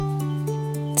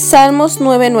Salmos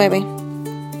 9:9.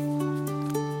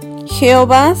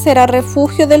 Jehová será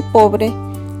refugio del pobre,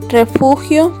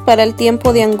 refugio para el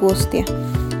tiempo de angustia.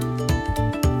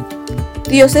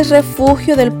 Dios es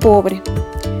refugio del pobre,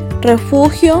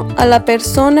 refugio a la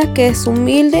persona que es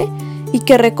humilde y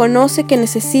que reconoce que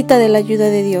necesita de la ayuda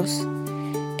de Dios.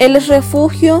 Él es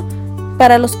refugio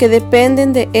para los que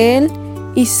dependen de Él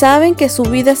y saben que su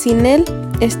vida sin Él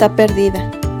está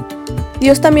perdida.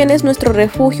 Dios también es nuestro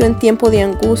refugio en tiempo de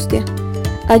angustia,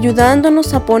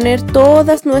 ayudándonos a poner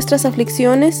todas nuestras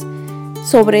aflicciones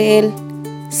sobre Él,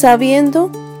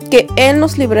 sabiendo que Él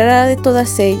nos librará de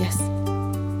todas ellas.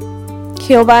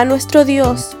 Jehová nuestro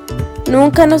Dios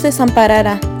nunca nos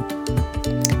desamparará,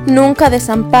 nunca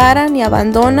desampara ni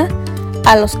abandona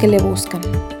a los que le buscan.